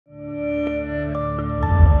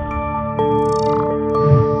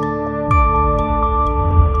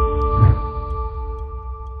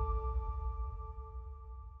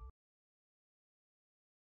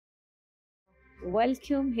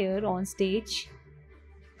welcome here on stage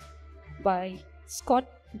by Scott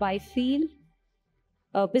Byfield,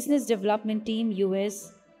 Business Development Team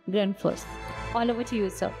US, Grundfos. All over to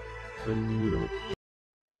you, sir.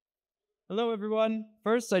 Hello, everyone.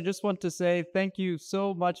 First, I just want to say thank you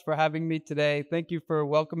so much for having me today. Thank you for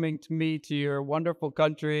welcoming me to your wonderful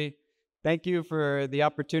country. Thank you for the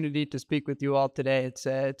opportunity to speak with you all today. It's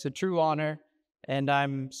a true honor, and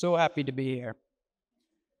I'm so happy to be here.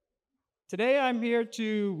 Today, I'm here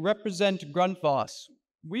to represent Grundfos.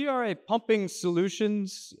 We are a pumping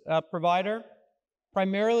solutions provider,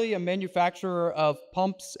 primarily a manufacturer of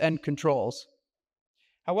pumps and controls.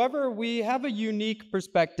 However, we have a unique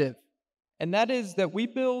perspective, and that is that we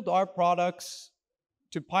build our products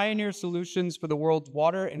to pioneer solutions for the world's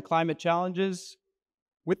water and climate challenges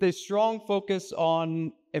with a strong focus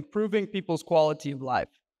on improving people's quality of life.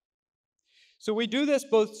 So we do this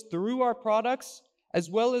both through our products as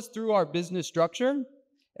well as through our business structure,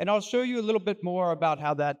 and I'll show you a little bit more about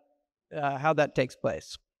how that takes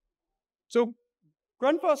place. So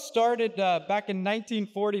Grundfos started back in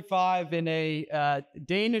 1945 in a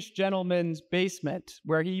Danish gentleman's basement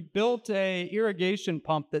where he built an irrigation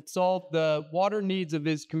pump that solved the water needs of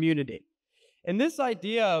his community. And this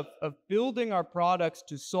idea of building our products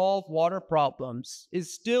to solve water problems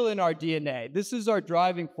is still in our DNA. This is our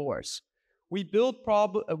driving force. We build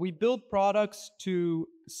products to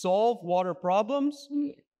solve water problems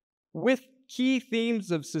with key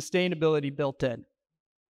themes of sustainability built in.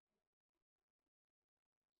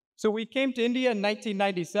 So we came to India in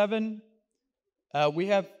 1997. We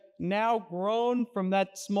have now grown from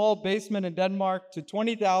that small basement in Denmark to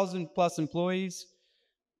 20,000 plus employees.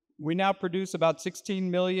 We now produce about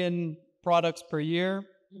 16 million products per year.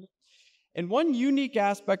 And one unique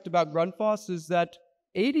aspect about Grundfos is that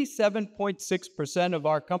 87.6% of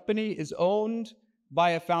our company is owned by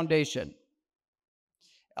a foundation.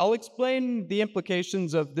 I'll explain the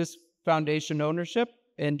implications of this foundation ownership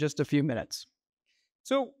in just a few minutes.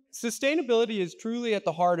 So sustainability is truly at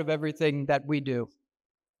the heart of everything that we do.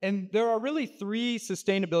 And there are really three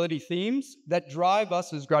sustainability themes that drive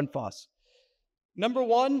us as Grundfos. Number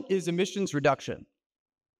one is emissions reduction.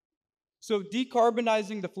 So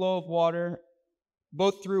decarbonizing the flow of water,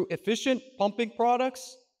 both through efficient pumping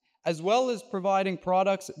products, as well as providing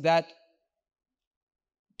products that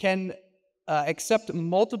can accept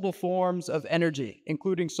multiple forms of energy,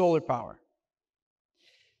 including solar power.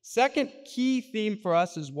 Second key theme for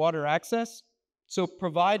us is water access. So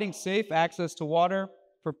providing safe access to water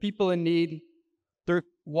for people in need through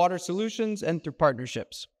water solutions and through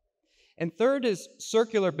partnerships. And third is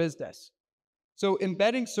circular business. So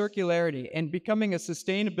embedding circularity and becoming a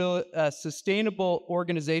sustainable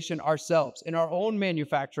organization ourselves in our own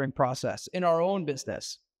manufacturing process, in our own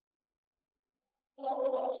business.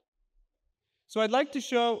 So I'd like to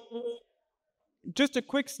show just a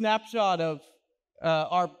quick snapshot of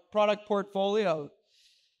our product portfolio.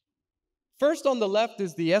 First on the left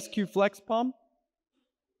is the SQ Flex pump.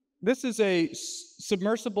 This is a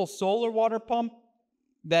submersible solar water pump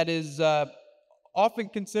that is often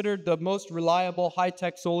considered the most reliable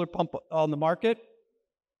high-tech solar pump on the market.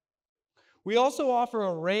 We also offer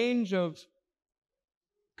a range of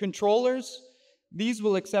controllers. These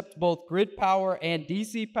will accept both grid power and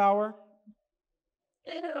DC power.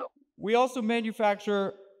 We also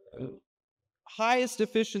manufacture highest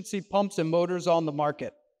efficiency pumps and motors on the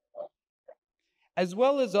market, as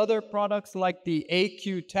well as other products like the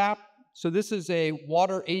AQ Tap. So this is a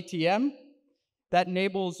water ATM that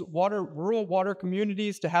enables rural water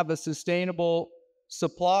communities to have a sustainable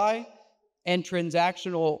supply and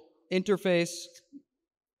transactional interface.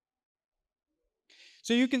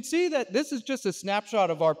 So you can see that this is just a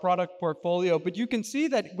snapshot of our product portfolio, but you can see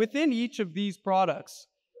that within each of these products,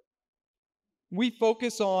 we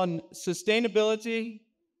focus on sustainability,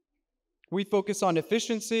 we focus on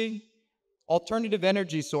efficiency, alternative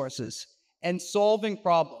energy sources, and solving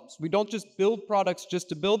problems. We don't just build products just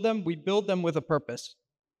to build them, we build them with a purpose.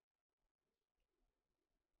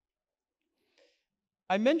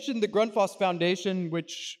 I mentioned the Grundfos Foundation,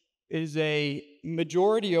 which is a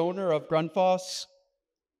majority owner of Grundfos.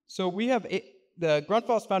 So we have the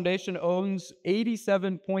Grundfos Foundation owns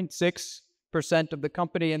 87.6% of the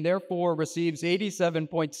company and therefore receives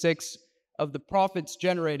 87.6% of the profits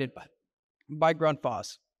generated by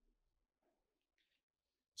Grundfos.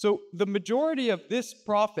 So the majority of this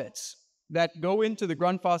profits that go into the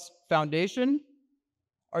Grundfos Foundation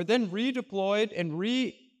are then redeployed and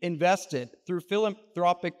reinvested through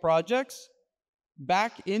philanthropic projects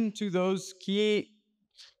back into those key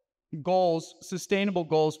goals, sustainable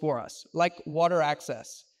goals for us, like water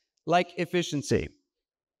access, like efficiency.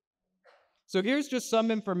 So here's just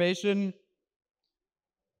some information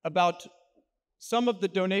about some of the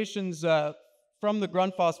donations from the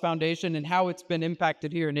Grundfos Foundation and how it's been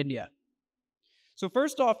impacted here in India. So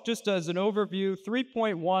first off, just as an overview,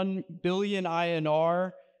 3.1 billion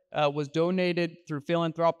INR was donated through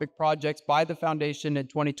philanthropic projects by the foundation in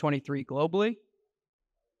 2023 globally.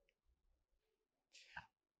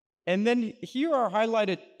 And then here are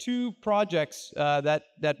highlighted two projects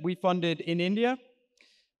that we funded in India.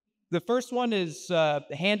 The first one is the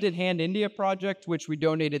Hand in Hand India project, which we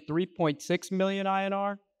donated 3.6 million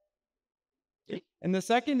INR. And the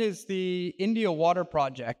second is the India Water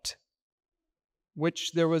Project,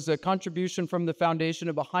 which there was a contribution from the foundation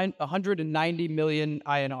of 190 million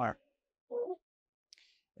INR.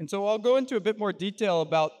 And so I'll go into a bit more detail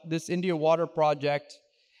about this India Water Project,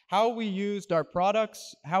 how we used our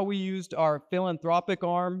products, how we used our philanthropic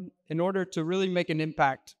arm in order to really make an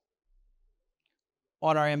impact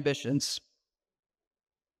on our ambitions.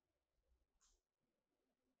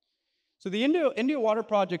 So the India Water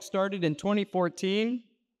Project started in 2014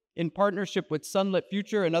 in partnership with Sunlit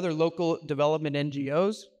Future and other local development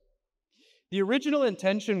NGOs. The original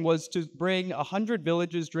intention was to bring 100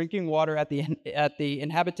 villages drinking water at the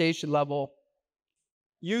inhabitation level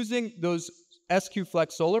using those SQ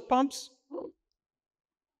Flex solar pumps.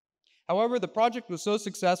 However, the project was so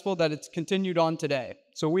successful that it's continued on today.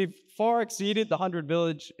 So we've far exceeded the 100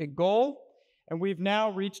 village goal, and we've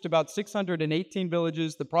now reached about 618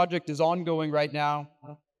 villages. The project is ongoing right now.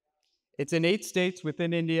 It's in 8 states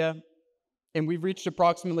within India, and we've reached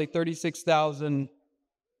approximately 36,000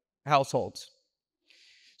 households.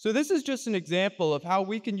 So this is just an example of how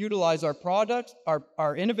we can utilize our products,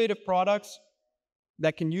 our innovative products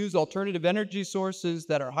that can use alternative energy sources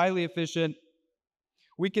that are highly efficient.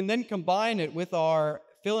 We can then combine it with our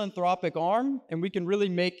philanthropic arm, and we can really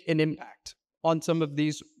make an impact on some of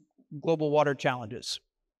these global water challenges.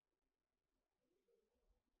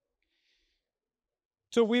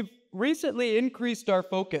 So we've recently increased our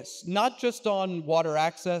focus, not just on water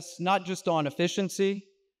access, not just on efficiency,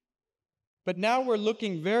 but now we're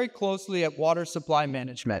looking very closely at water supply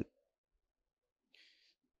management.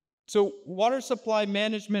 So water supply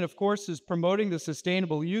management, of course, is promoting the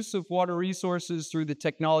sustainable use of water resources through the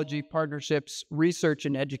technology, partnerships, research,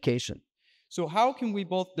 and education. So how can we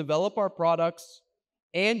both develop our products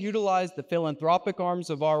and utilize the philanthropic arms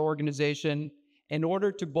of our organization in order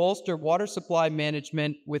to bolster water supply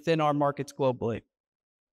management within our markets globally?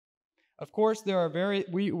 Of course, there are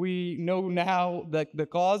we know now that the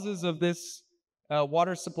causes of this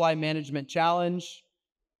water supply management challenge,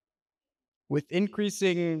 with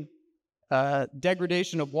increasing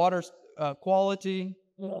degradation of water quality,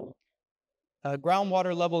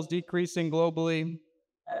 groundwater levels decreasing globally,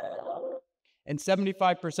 and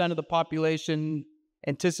 75% of the population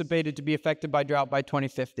anticipated to be affected by drought by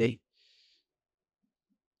 2050.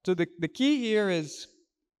 So the key here is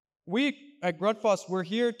we at Grundfos, we're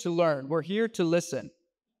here to learn. We're here to listen.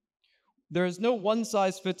 There is no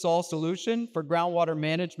one-size-fits-all solution for groundwater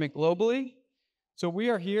management globally. So we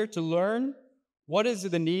are here to learn what is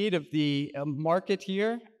the need of the market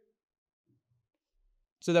here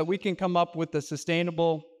so that we can come up with a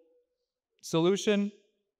sustainable solution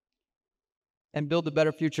and build a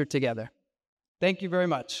better future together. Thank you very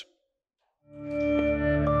much.